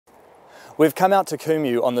We've come out to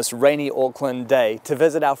Kumu on this rainy Auckland day to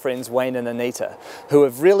visit our friends Wayne and Anita, who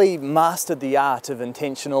have really mastered the art of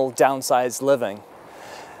intentional downsized living.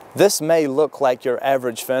 This may look like your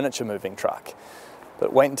average furniture moving truck,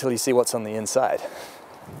 but wait until you see what's on the inside.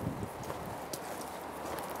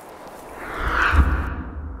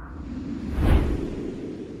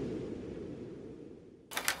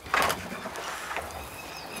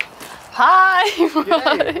 Hi!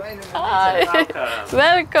 G'day, Wayne and Anita. Hi!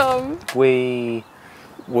 Welcome! We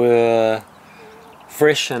were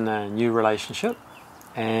fresh in a new relationship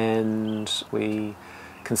and we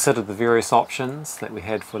considered the various options that we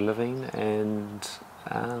had for living and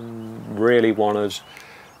really wanted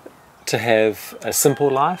to have a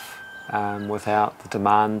simple life without the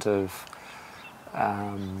demand of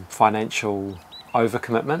financial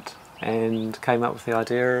overcommitment, and came up with the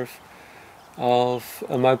idea of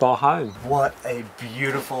a mobile home. What a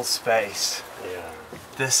beautiful space. Yeah.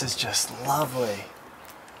 This is just lovely.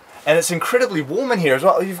 And it's incredibly warm in here as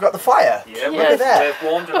well. You've got the fire. Yeah, look at that.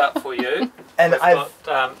 We've warmed it up for you. And we've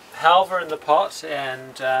got halva in the pot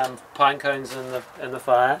and pine cones in the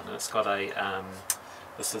fire. And it's got a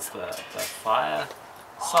this is the fire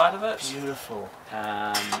side of it. Beautiful.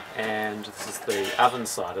 And this is the oven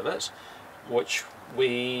side of it, which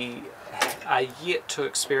we are yet to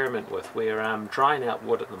experiment with. We're drying out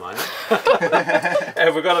wood at the moment.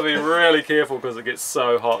 And we've got to be really careful because it gets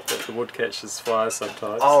so hot that the wood catches fire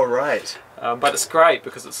sometimes. Oh, right. But it's great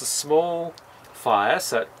because it's a small fire,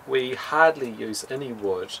 so we hardly use any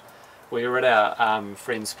wood. We were at our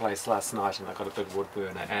friend's place last night and I got a big wood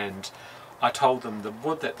burner, and I told them the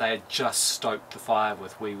wood that they had just stoked the fire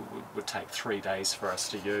with would take 3 days for us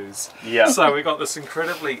to use. Yeah. So we got this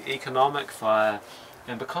incredibly economic fire,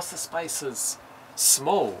 and because the space is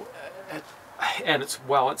small and it's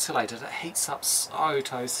well insulated, it heats up so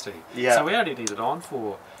toasty. Yeah. So we only need it on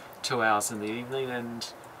for 2 hours in the evening,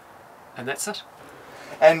 and that's it.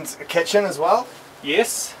 And a kitchen as well?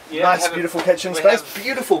 Yes. Yeah, Nice, beautiful kitchen space. have-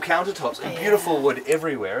 Beautiful countertops and beautiful wood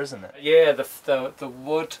everywhere, isn't it? Yeah, the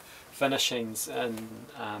wood finishings in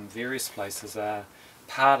various places are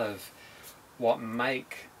part of what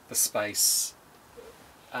make the space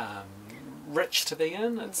rich to be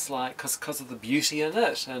in. It's like because of the beauty in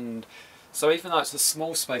it, and so even though it's a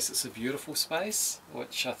small space, it's a beautiful space,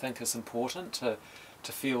 which I think is important to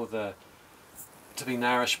feel to be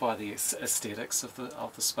nourished by the aesthetics of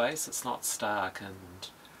the space. It's not stark and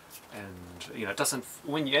you know, it doesn't,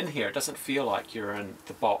 when you're in here, it doesn't feel like you're in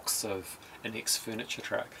the box of an ex-furniture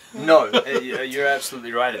truck. No, you're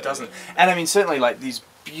absolutely right, it doesn't. And I mean, certainly like these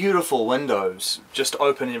beautiful windows just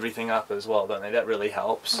open everything up as well, don't they? That really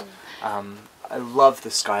helps. I love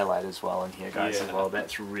the skylight as well in here, guys, as well.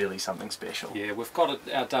 That's really something special. Yeah, we've got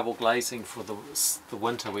our double glazing for the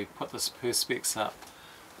winter. We put this perspex up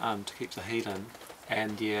to keep the heat in,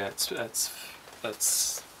 and yeah,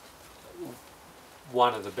 it's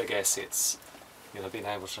one of the big assets, you know, being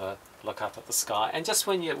able to look up at the sky, and just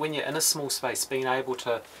when you're in a small space, being able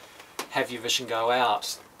to have your vision go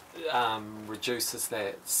out reduces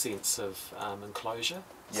that sense of enclosure.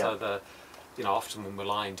 So you know, often when we're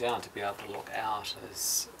lying down, to be able to look out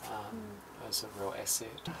is a real asset.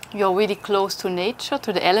 You're really close to nature,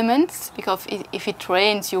 to the elements, because if it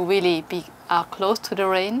rains, you really are close to the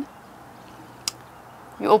rain.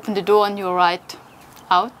 You open the door and you're right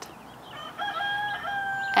out.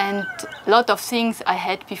 And a lot of things I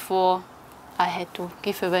had before, I had to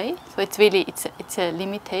give away. So it's really, it's a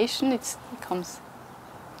limitation.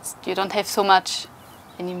 You don't have so much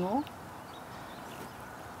anymore.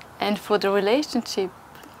 And for the relationship,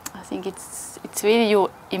 I think it's really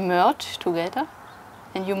you emerge together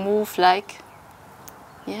and you move like,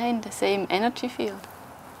 yeah, in the same energy field.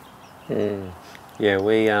 Yeah,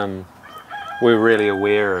 we're really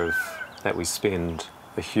aware of that. We spend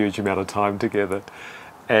a huge amount of time together,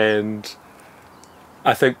 and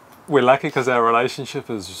I think we're lucky because our relationship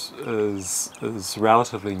is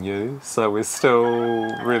relatively new, so we're still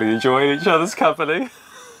really enjoying each other's company.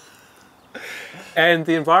 And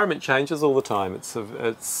the environment changes all the time. It's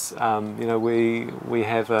you know, we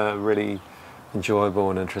have a really enjoyable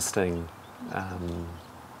and interesting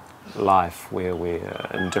life where we're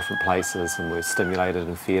in different places and we're stimulated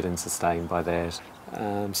and fed and sustained by that.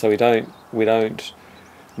 So we don't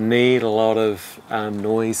need a lot of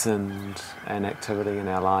noise and activity in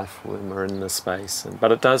our life when we're in this space.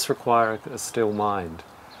 But it does require a still mind.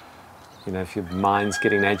 You know, if your mind's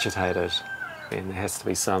getting agitated, then there has to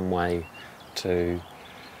be some way to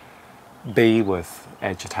be with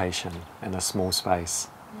agitation in a small space,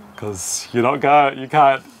 because you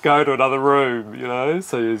can't go to another room, you know.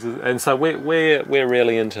 So so we're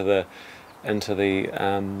really into into the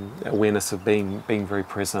awareness of being very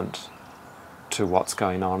present to what's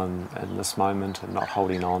going on in this moment, and not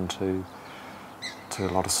holding on to a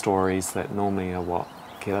lot of stories that normally are what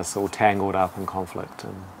get us all tangled up in conflict.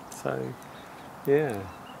 And so, yeah.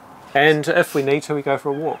 And if we need to, we go for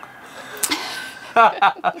a walk.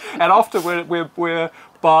 And often we're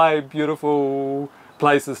by beautiful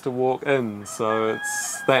places to walk in, so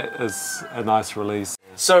that is a nice release.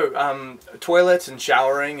 So, toilets and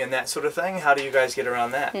showering and that sort of thing, how do you guys get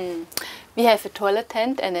around that? We have a toilet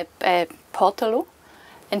tent and a portalo,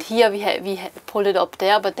 and here we pulled it up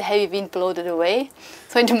there, but the heavy wind blowed it away.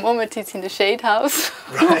 So in the moment it's in the shade house.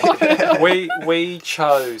 Right. we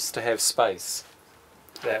chose to have space.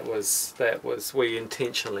 That was we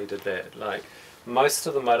intentionally did that. Like most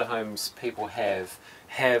of the motorhomes people have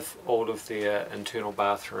all of their internal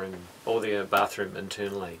bathroom, all their bathroom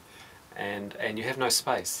internally, and you have no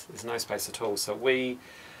space. There's no space at all. So we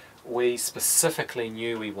specifically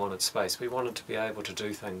knew we wanted space. We wanted to be able to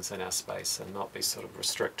do things in our space and not be sort of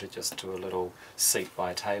restricted just to a little seat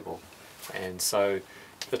by a table. And so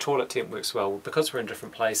the toilet tent works well. Because we're in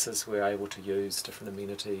different places, we're able to use different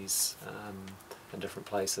amenities in different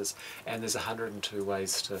places, and there's 102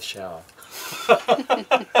 ways to shower.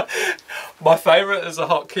 My favourite is a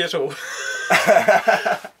hot kettle.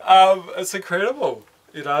 It's incredible,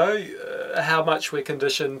 you know, how much we're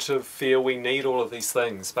conditioned to feel we need all of these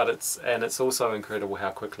things, but it's also incredible how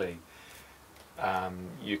quickly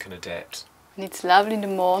you can adapt. And it's lovely in the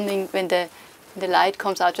morning when the light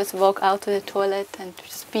comes out, just walk out to the toilet and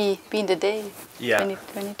just be in the day. Yeah.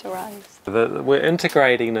 when it arrives. We're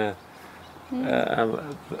integrating a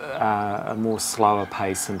more slower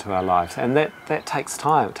pace into our lives, and that takes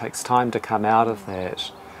time. It takes time to come out of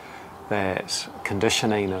that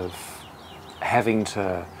conditioning of having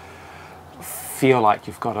to feel like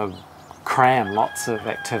you've got to cram lots of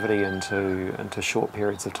activity into short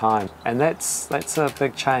periods of time, and that's a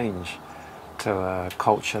big change to a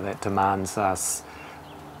culture that demands us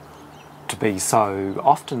to be so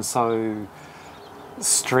often so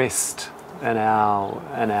stressed in our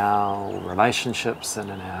relationships and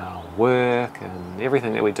in our work, and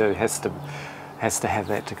everything that we do has to have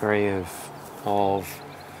that degree of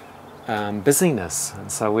busyness,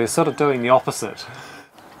 and so we're sort of doing the opposite.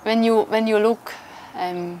 When you look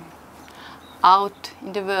out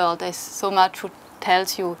in the world, there's so much who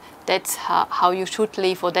tells you that's how you should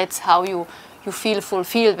live, or that's how you feel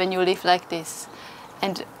fulfilled when you live like this,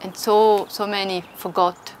 and so many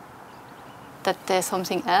forgot that there's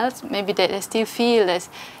something else. Maybe they still feel there's,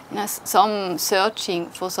 you know, some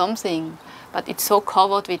searching for something, but it's so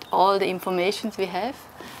covered with all the information we have.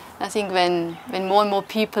 I think when more and more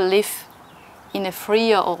people live in a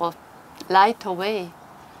freer or lighter way,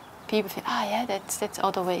 people think, yeah, that's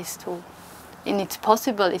other ways too. And it's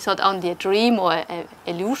possible. It's not only a dream or an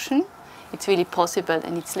illusion. It's really possible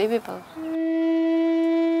and it's livable.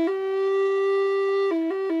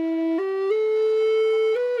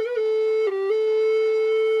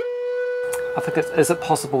 I think is it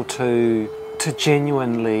possible to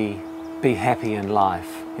genuinely be happy in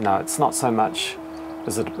life? You know, it's not so much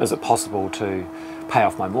is it possible to pay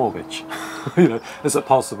off my mortgage? You know, is it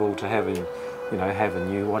possible to have a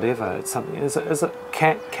new whatever? It's something. Is it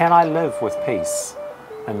can I live with peace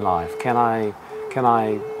in life? Can I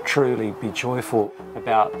truly be joyful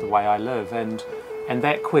about the way I live? And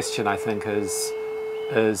that question, I think, is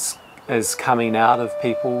coming out of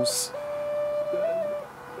people's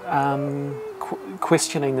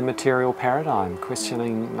questioning the material paradigm,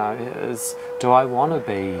 questioning, do I want to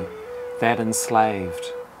be that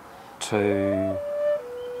enslaved to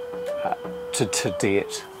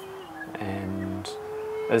debt, and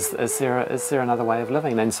is there another way of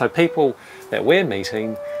living? And so people that we're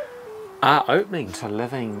meeting are opening to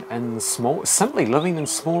living in simply living in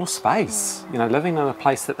smaller space, you know, living in a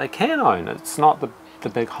place that they can own. It's not the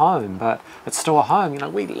big home, but it's still a home. You know,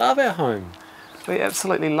 we love our home. We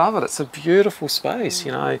absolutely love it. It's a beautiful space,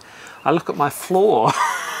 you know. I look at my floor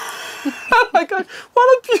and I go, what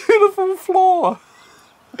a beautiful floor.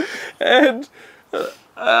 And, you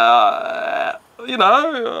know,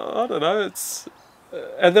 I don't know,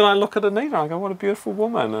 and then I look at Anita and I go, what a beautiful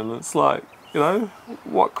woman. And it's like, you know,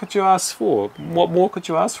 what could you ask for? What more could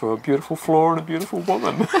you ask for? A beautiful floor and a beautiful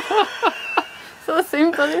woman. So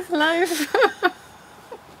simple is life.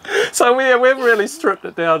 So we've really stripped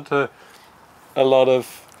it down to a lot,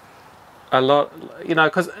 you know,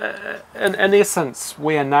 because in essence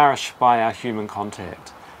we are nourished by our human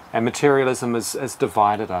contact, and materialism has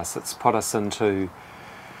divided us. It's put us into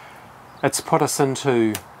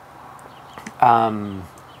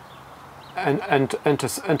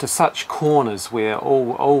into such corners where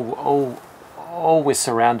all all we're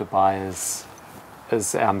surrounded by is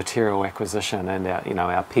our material acquisition, and our, you know,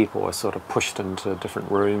 our people are sort of pushed into different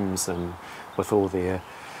rooms and with all their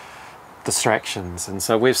distractions, and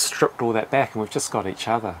so we've stripped all that back and we've just got each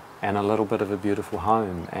other and a little bit of a beautiful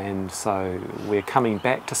home. And so we're coming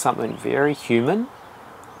back to something very human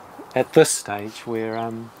at this stage.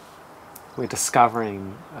 We're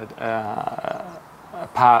discovering a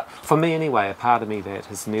part, for me anyway, a part of me that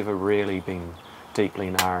has never really been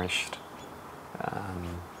deeply nourished,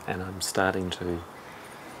 and I'm starting to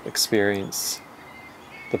experience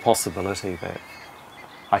the possibility that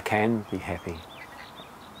I can be happy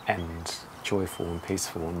and joyful and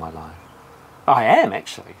peaceful in my life. I am,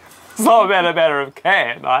 actually. It's not about a matter of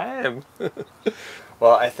can, I am.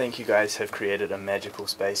 Well, I think you guys have created a magical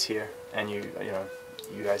space here, and you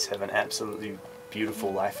guys have an absolutely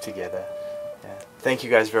beautiful life together. Yeah. Thank you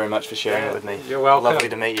guys very much for sharing it with me. You're welcome. Lovely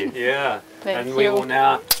to meet you. Yeah. Thank and we you. will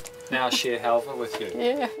now share Halva with you.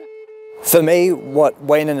 Yeah. For me, what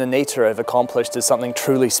Wayne and Anita have accomplished is something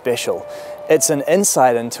truly special. It's an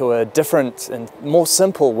insight into a different and more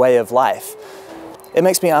simple way of life. It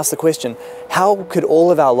makes me ask the question, how could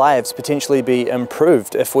all of our lives potentially be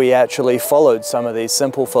improved if we actually followed some of these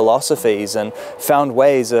simple philosophies and found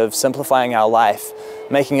ways of simplifying our life,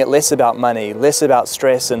 making it less about money, less about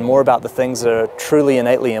stress, and more about the things that are truly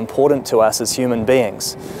innately important to us as human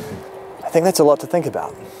beings? I think that's a lot to think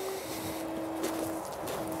about.